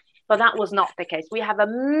 Yeah. But that was not the case. We have a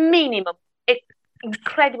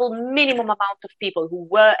incredible minimum amount of people who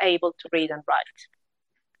were able to read and write.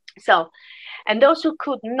 So, and those who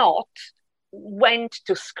could not went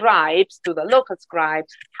to scribes, to the local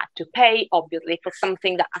scribes, had to pay, obviously, for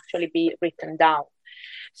something that actually be written down.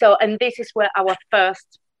 So, and this is where our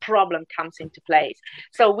first problem comes into place.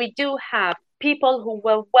 So we do have people who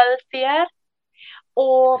were wealthier,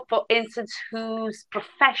 or for instance, whose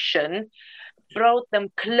profession brought them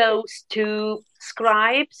close to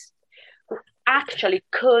scribes, who actually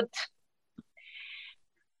could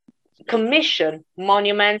commission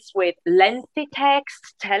monuments with lengthy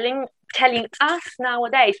texts telling us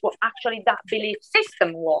nowadays what actually that belief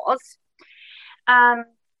system was.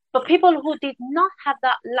 But people who did not have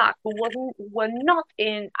that luck, who were not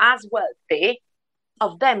as wealthy,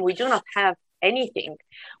 of them we do not have anything.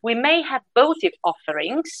 We may have votive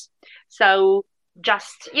offerings, so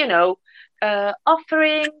just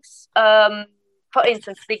offerings. For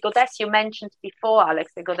instance, the goddess you mentioned before,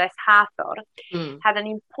 Alex, the goddess Hathor, had an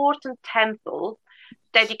important temple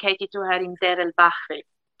dedicated to her in Deir el-Bahri,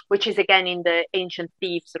 which is again in the ancient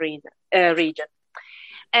Thebes region.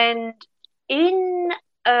 And in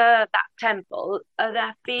that temple, there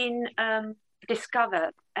have been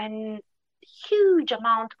discovered a huge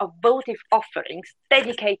amount of votive offerings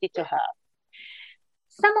dedicated to her.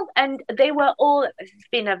 And they were all, it's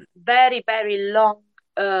been a very, very long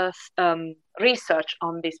research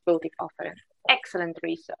on this votive offering, excellent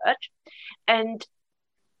research. And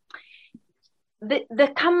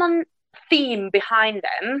the common theme behind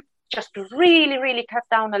them, just to really, really cut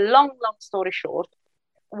down a long story short,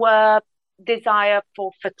 were desire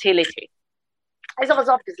for fertility. It was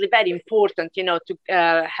obviously very important, to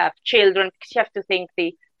have children, because you have to think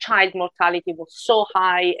the child mortality was so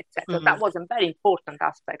high, etc. That was a very important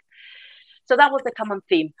aspect. So that was the common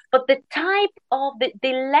theme. But the type of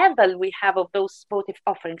the level we have of those votive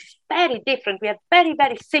offerings is very different. We have very,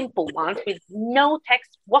 very simple ones with no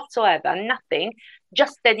text whatsoever, nothing,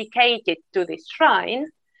 just dedicated to this shrine.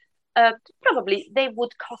 Probably they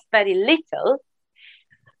would cost very little,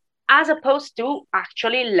 as opposed to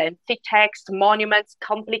actually lengthy text, monuments,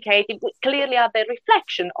 complicated, which clearly are the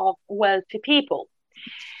reflection of wealthy people.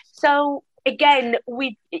 So again,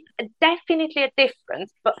 we definitely a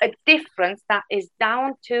difference, but a difference that is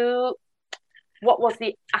down to what was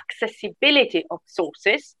the accessibility of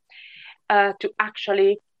sources to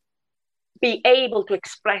actually be able to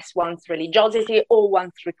express one's religiosity or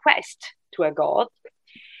one's request to a god.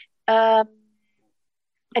 And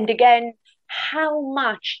again, how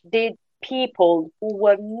much did people who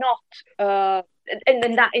were not,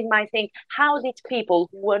 and that is my thing, how did people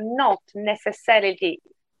who were not necessarily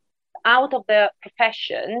out of their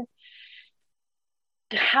profession,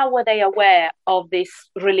 how were they aware of this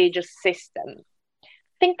religious system?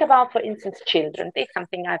 Think about, for instance, children. This is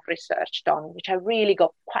something I've researched on, which I really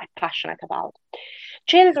got quite passionate about.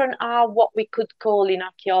 Children are what we could call in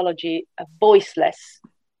archaeology a voiceless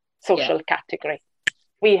social category.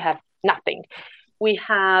 We have nothing. We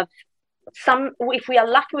have some, if we are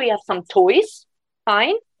lucky, we have some toys,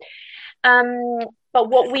 fine. But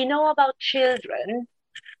what we know about children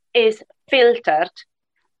is filtered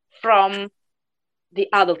from the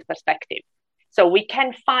adult perspective. So we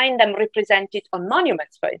can find them represented on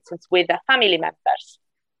monuments, for instance, with their family members.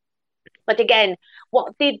 But again,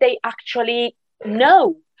 what did they actually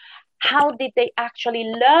know? How did they actually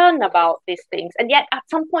learn about these things? And yet at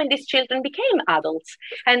some point, these children became adults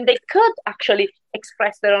and they could actually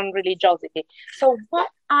express their own religiosity. So what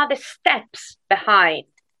are the steps behind?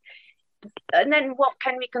 And then what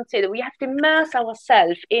can we consider? We have to immerse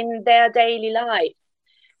ourselves in their daily life.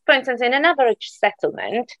 For instance, in an average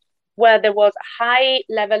settlement where there was a high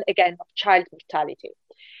level, again, of child mortality,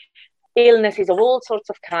 illnesses of all sorts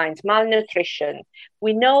of kinds, malnutrition.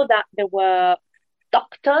 We know that there were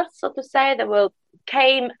doctors, so to say, that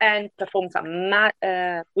came and performed some.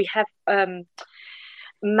 We have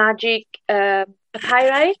magic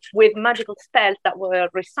papyri with magical spells that were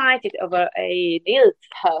recited over an ill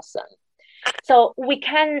person. So we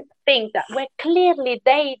can think that clearly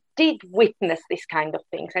they did witness this kind of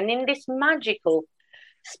things, and in these magical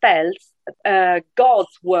spells,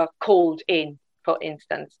 gods were called in, for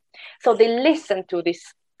instance. So they listened to these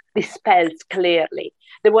spells clearly.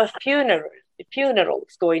 There were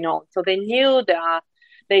funerals going on, so they knew that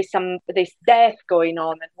there's death going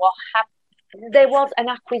on, and what happened. There was an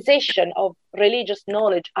acquisition of religious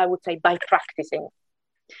knowledge, I would say, by practicing.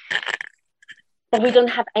 But we don't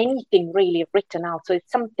have anything really written out, so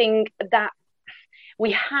it's something that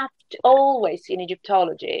we have to always in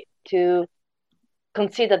Egyptology to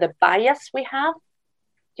consider the bias we have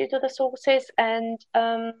due to the sources, and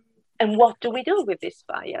what do we do with this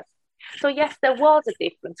bias. So yes, there was a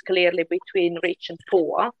difference clearly between rich and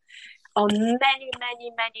poor on many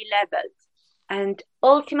levels, and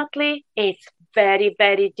ultimately it's very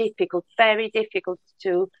difficult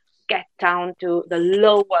to get down to the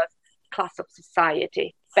lowest class of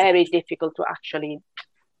society. Very difficult to actually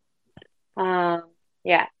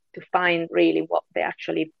to find really what they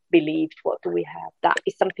actually believed. What do we have? That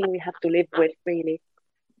is something we have to live with, really.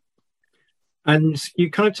 And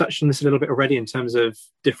you kind of touched on this a little bit already in terms of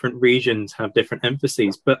different regions have different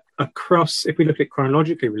emphases, but across, if we look at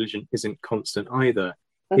chronologically, religion isn't constant either,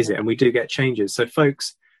 is it? And we do get changes. So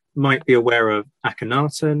folks might be aware of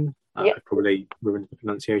Akhenaten, I probably ruined the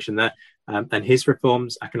pronunciation there, and his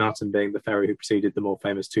reforms, Akhenaten being the pharaoh who preceded the more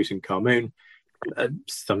famous Tutankhamun.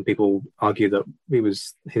 Some people argue that he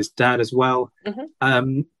was his dad as well.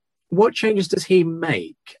 What changes does he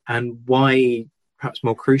make, and why, perhaps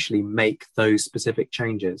more crucially, make those specific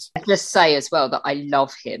changes? Let's say as well that I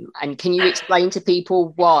love him. And can you explain to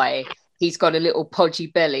people why he's got a little podgy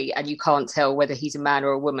belly and you can't tell whether he's a man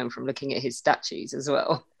or a woman from looking at his statues as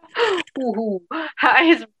well? Ooh, that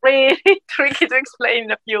is really tricky to explain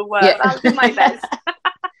in a few words. Yeah. I'll do my best.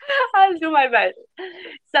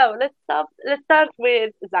 So let's start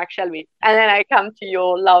with Zach, shall we? And then I come to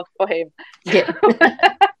your love for him. Yeah.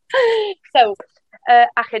 So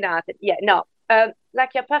Akhenaten, Zach,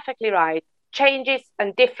 you're perfectly right. Changes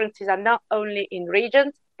and differences are not only in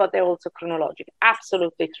regions, but they're also chronological.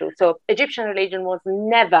 Absolutely true. So Egyptian religion was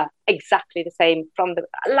never exactly the same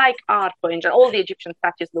like art, for instance. All the Egyptian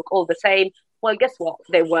statues look all the same. Well, guess what?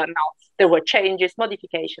 They were not. There were changes,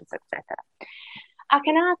 modifications, etc.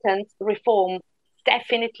 Akhenaten's reform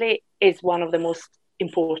definitely is one of the most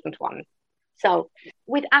important ones. So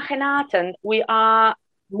with Akhenaten, we are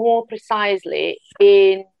more precisely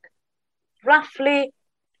in roughly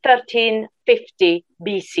 1350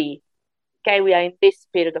 BC. Okay, we are in this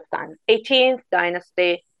period of time, 18th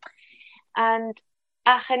dynasty, and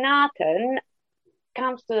Akhenaten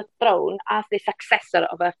comes to the throne as the successor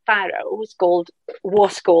of a pharaoh who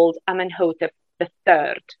was called Amenhotep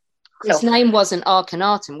III. His name wasn't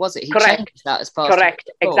Akhenaten, was it? He changed that as part of Correct,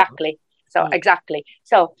 exactly. Exactly.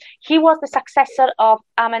 So he was the successor of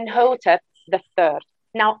Amenhotep III.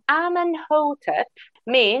 Now, Amenhotep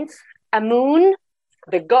means Amun,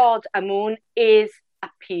 the god Amun, is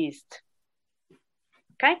appeased.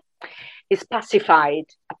 Okay? Is pacified,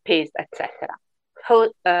 appeased, etc.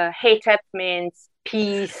 Hetep means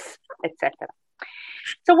peace, etc.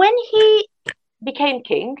 So when he became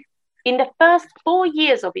king, in the first 4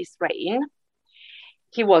 years of his reign,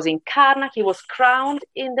 he was in Karnak. He was crowned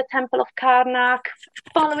in the temple of Karnak,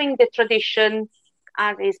 following the tradition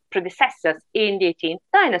as his predecessors in the 18th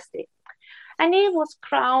dynasty. And he was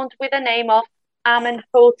crowned with the name of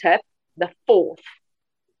Amenhotep IV.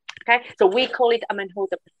 Okay, so we call it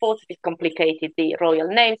Amenhotep IV. It complicated the royal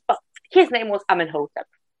names, but his name was Amenhotep.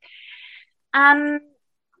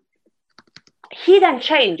 He then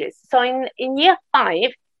changes. So in year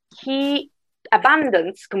 5, he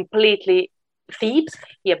abandons completely Thebes,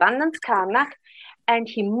 he abandons Karnak, and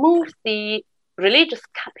he moves the religious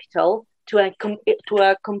capital to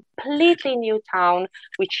a completely new town,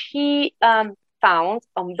 which he found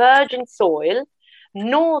on virgin soil,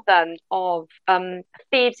 northern of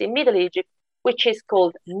Thebes in Middle Egypt, which is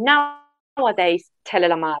called nowadays Tel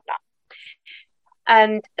El Amarna.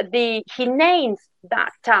 And he names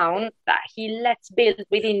that town that he lets build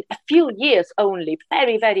within a few years only,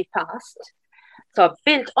 very, very fast. So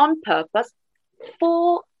built on purpose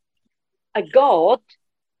for a god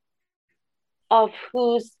of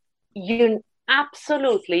whose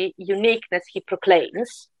absolutely uniqueness he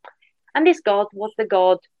proclaims. And this god was the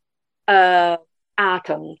god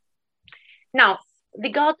Aten. Now, the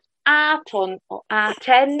god Aton or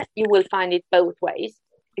Aten, you will find it both ways,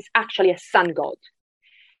 is actually a sun god.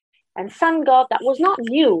 And sun god that was not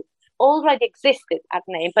new, already existed as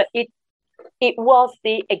name, but it was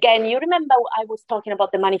again, you remember I was talking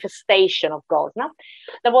about the manifestation of God, no?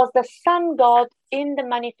 There was the sun god in the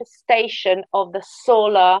manifestation of the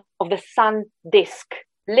sun disk,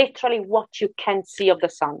 literally what you can see of the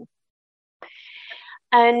sun.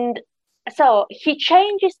 And so he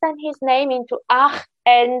changes then his name into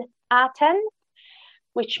Ach-en Aten,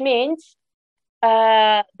 which means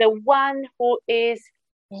the one who is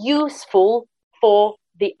useful for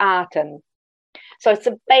the Aten. So it's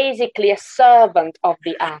basically a servant of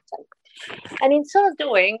the Aten. And in so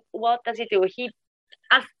doing, what does he do? He,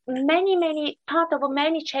 as many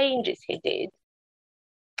changes he did.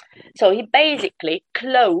 So he basically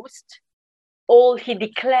closed all the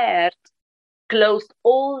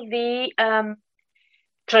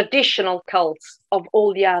traditional cults of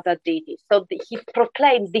all the other deities. So he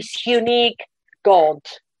proclaimed this unique God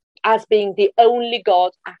as being the only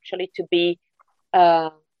God actually to be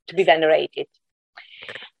venerated.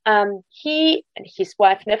 He and his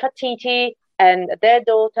wife Nefertiti and their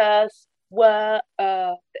daughters were,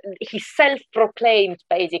 he self-proclaimed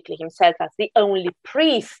basically himself as the only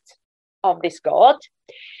priest of this god.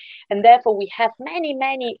 And therefore we have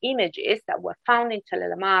many images that were found in Tel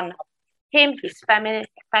El Amarna of him, his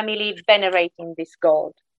family venerating this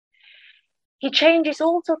god. He changes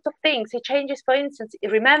all sorts of things. He changes, for instance,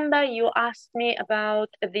 remember you asked me about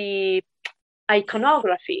the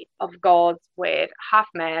iconography of gods with half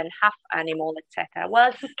man, half animal, etc.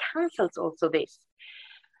 Well, he cancels also this.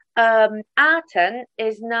 Aten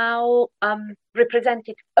is now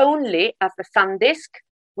represented only as the sun disk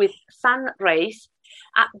with sun rays.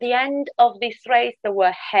 At the end of this race, there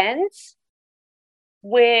were hands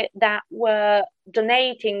that were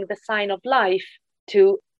donating the sign of life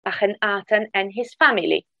to Akhenaten and his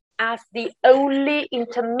family as the only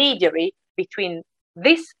intermediary between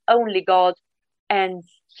this only god and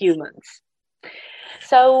humans.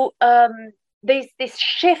 So there's this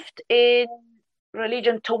shift in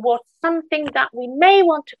religion towards something that we may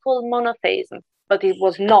want to call monotheism, but it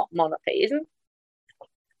was not monotheism.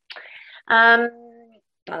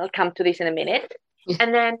 I'll come to this in a minute.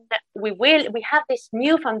 And then we have this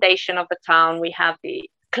new foundation of the town. We have the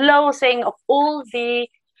closing of all the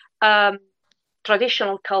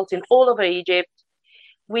traditional cults in all over Egypt.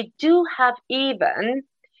 We do have even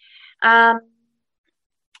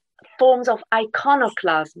forms of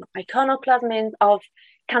iconoclasm. Iconoclasm means of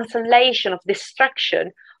cancellation, of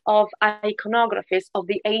destruction of iconographies of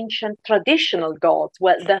the ancient traditional gods,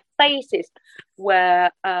 where their faces were,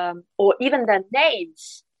 or even their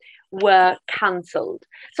names were cancelled.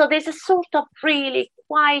 So there's a sort of really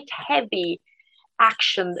quite heavy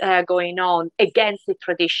action going on against the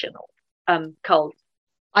traditional cult.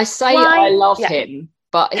 I say I love him,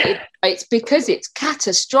 but it's because it's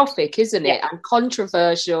catastrophic, isn't it? And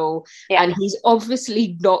controversial, and he's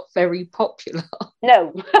obviously not very popular.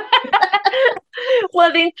 No.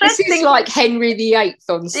 Well, the interesting... This is like Henry VIII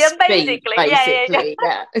on speed, basically.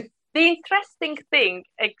 Yeah. The interesting thing,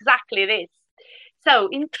 exactly this. So,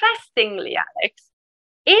 interestingly, Alex,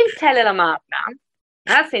 in Tel El Amarna,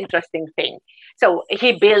 that's the interesting thing. So,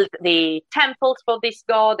 he built the temples for this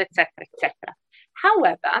god, etc., etc.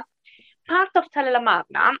 However, part of Tel El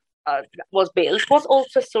Amarna was built was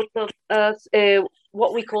also sort of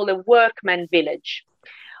what we call a workman village,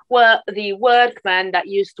 where the workmen that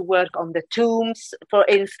used to work on the tombs, for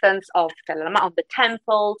instance, of Tel El Amarna, on the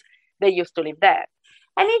temples, they used to live there.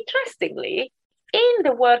 And interestingly, in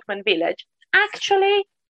the workman village, actually,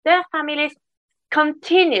 their families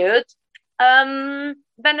continued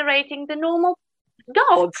venerating the normal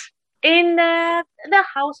gods in the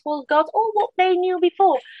household gods, or what they knew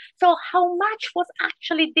before. So how much was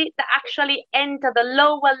actually did to actually enter the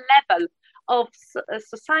lower level of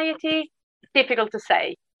society? Difficult to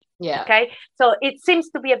say. Yeah. Okay. So it seems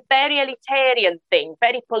to be a very elitarian thing,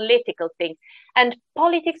 very political thing, and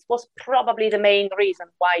politics was probably the main reason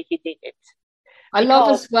why he did it. I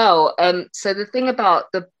love as well. So the thing about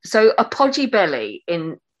a podgy belly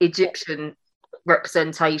in Egyptian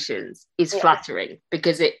representations is flattering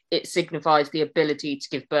because it signifies the ability to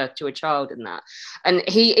give birth to a child and that. And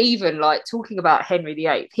he even, like, talking about Henry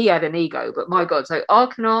VIII, he had an ego, but my God, so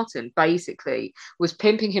Akhenaten basically was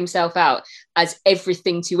pimping himself out as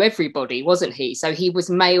everything to everybody, wasn't he? So he was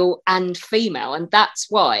male and female, and that's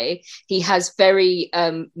why he has very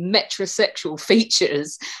metrosexual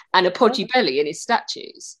features and a podgy belly in his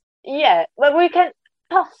statues. Yeah, well, we can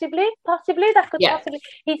Possibly, that could possibly.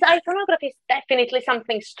 His iconography is definitely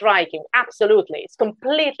something striking. Absolutely, it's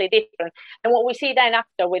completely different. And what we see then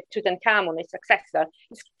after with Tutankhamun, his successor,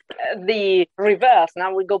 is the reverse.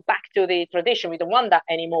 Now we go back to the tradition. We don't want that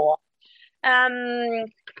anymore.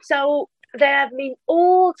 So there have been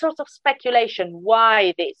all sorts of speculation.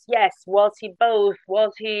 Why this? Yes, was he both?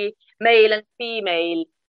 Was he male and female?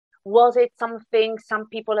 Was it something some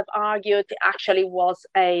people have argued it actually was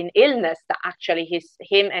an illness that actually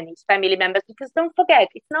him and his family members, because don't forget,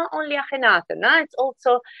 it's not only Akhenaten, it's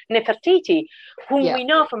also Nefertiti, whom we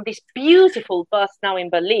know from this beautiful bust now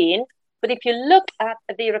in Berlin. But if you look at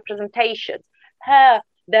the representations,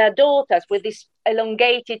 their daughters with this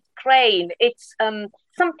elongated crane, it's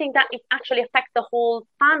something that it actually affects the whole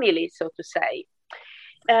family, so to say.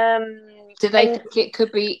 Do they think it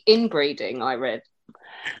could be inbreeding, I read?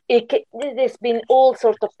 There's been all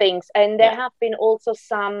sorts of things, and there have been also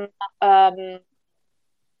some, for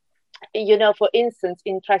instance,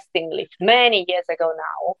 interestingly, many years ago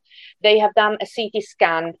now, they have done a 3D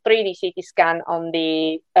CT scan on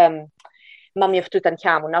the mummy of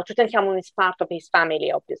Tutankhamun. Now, Tutankhamun is part of his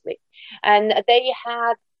family, obviously, and they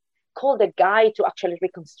had called a guy to actually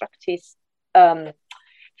reconstruct his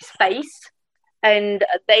face. And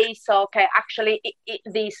they saw, okay, actually,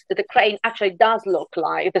 the crane actually does look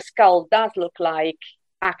like, the skull does look like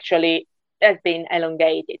actually has been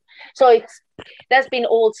elongated. So there's been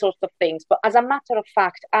all sorts of things. But as a matter of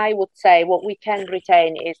fact, I would say what we can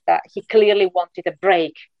retain is that he clearly wanted a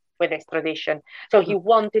break with his tradition. So he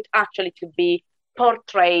wanted actually to be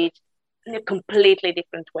portrayed in a completely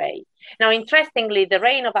different way. Now, interestingly, the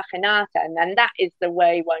reign of Akhenaten, and that is the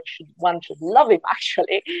way one should love him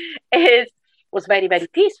actually, was very, very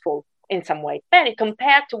peaceful in some way, very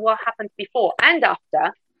compared to what happened before and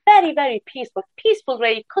after. Very, very peaceful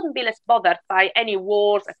reign. Couldn't be less bothered by any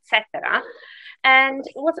wars, etc. And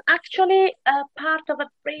it was actually a part of a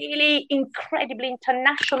really incredibly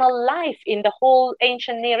international life in the whole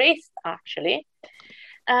ancient Near East, actually.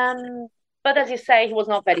 But as you say, he was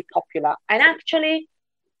not very popular. And actually,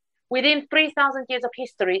 within 3,000 years of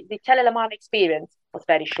history, the Tel-el-Amarna experience was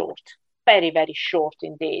very short. Very, very short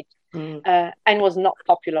indeed. And was not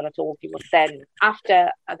popular at all. He was then. After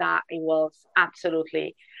that, it was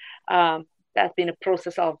absolutely, there's been a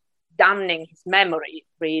process of damning his memory,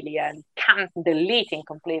 really, and deleting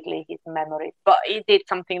completely his memory. But he did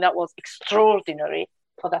something that was extraordinary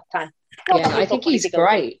for that time. I think he's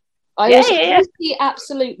great. He's the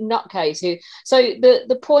absolute nutcase. So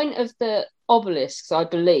the point of the obelisks, I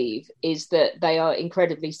believe, is that they are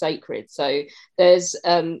incredibly sacred. So there's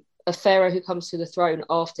a pharaoh who comes to the throne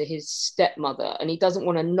after his stepmother, and he doesn't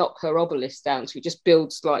want to knock her obelisk down, so he just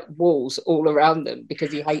builds like walls all around them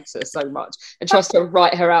because he hates her so much and tries to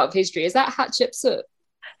write her out of history. Is that Hatshepsut?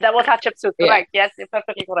 That was Hatshepsut, correct. Yes, you're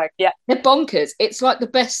perfectly correct. Yeah, they're bonkers. It's like the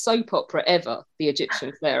best soap opera ever, the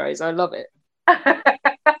Egyptian pharaohs. I love it.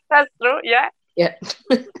 That's true. Yeah.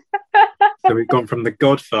 So we've gone from the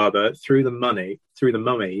Godfather through the mummy to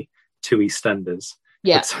EastEnders.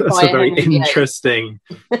 Yeah, that's a very interesting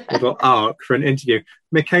little arc for an interview.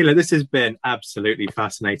 Michaela, this has been absolutely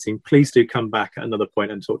fascinating. Please do come back at another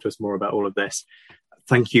point and talk to us more about all of this.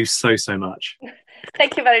 Thank you so much.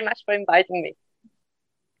 Thank you very much for inviting me.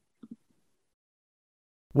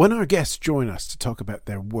 When our guests join us to talk about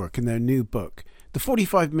their work and their new book, the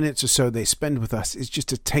 45 minutes or so they spend with us is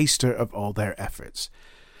just a taster of all their efforts.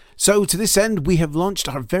 So to this end, we have launched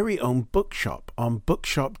our very own bookshop on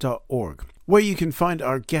bookshop.org, where you can find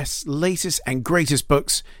our guests' latest and greatest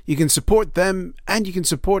books. You can support them, and you can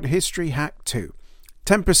support History Hack too.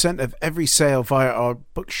 10% of every sale via our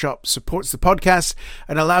bookshop supports the podcast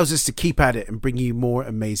and allows us to keep at it and bring you more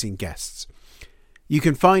amazing guests. You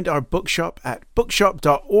can find our bookshop at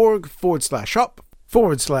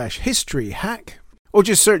bookshop.org/shop/History Hack, or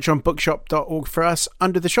just search on bookshop.org for us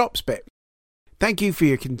under the shops bit. Thank you for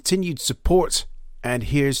your continued support, and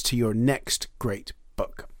here's to your next great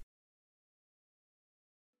book.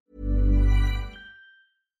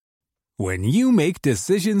 When you make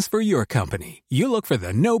decisions for your company, you look for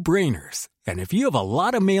the no-brainers. And if you have a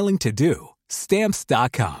lot of mailing to do,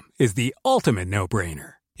 Stamps.com is the ultimate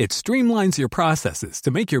no-brainer. It streamlines your processes to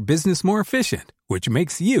make your business more efficient, which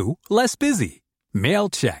makes you less busy. Mail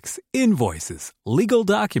checks, invoices, legal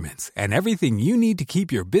documents, and everything you need to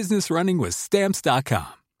keep your business running with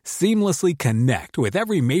Stamps.com. Seamlessly connect with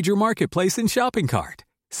every major marketplace and shopping cart.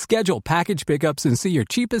 Schedule package pickups and see your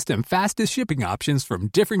cheapest and fastest shipping options from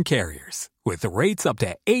different carriers, with rates up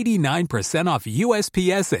to 89% off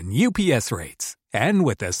USPS and UPS rates. And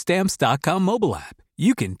with the Stamps.com mobile app,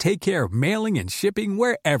 you can take care of mailing and shipping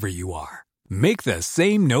wherever you are. Make the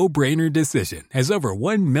same no-brainer decision as over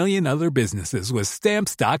 1 million other businesses with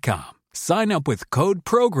Stamps.com. Sign up with Code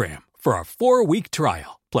PROGRAM for a 4-week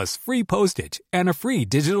trial, plus free postage and a free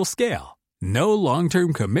digital scale. No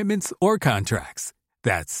long-term commitments or contracts.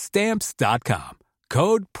 That's Stamps.com.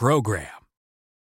 Code PROGRAM.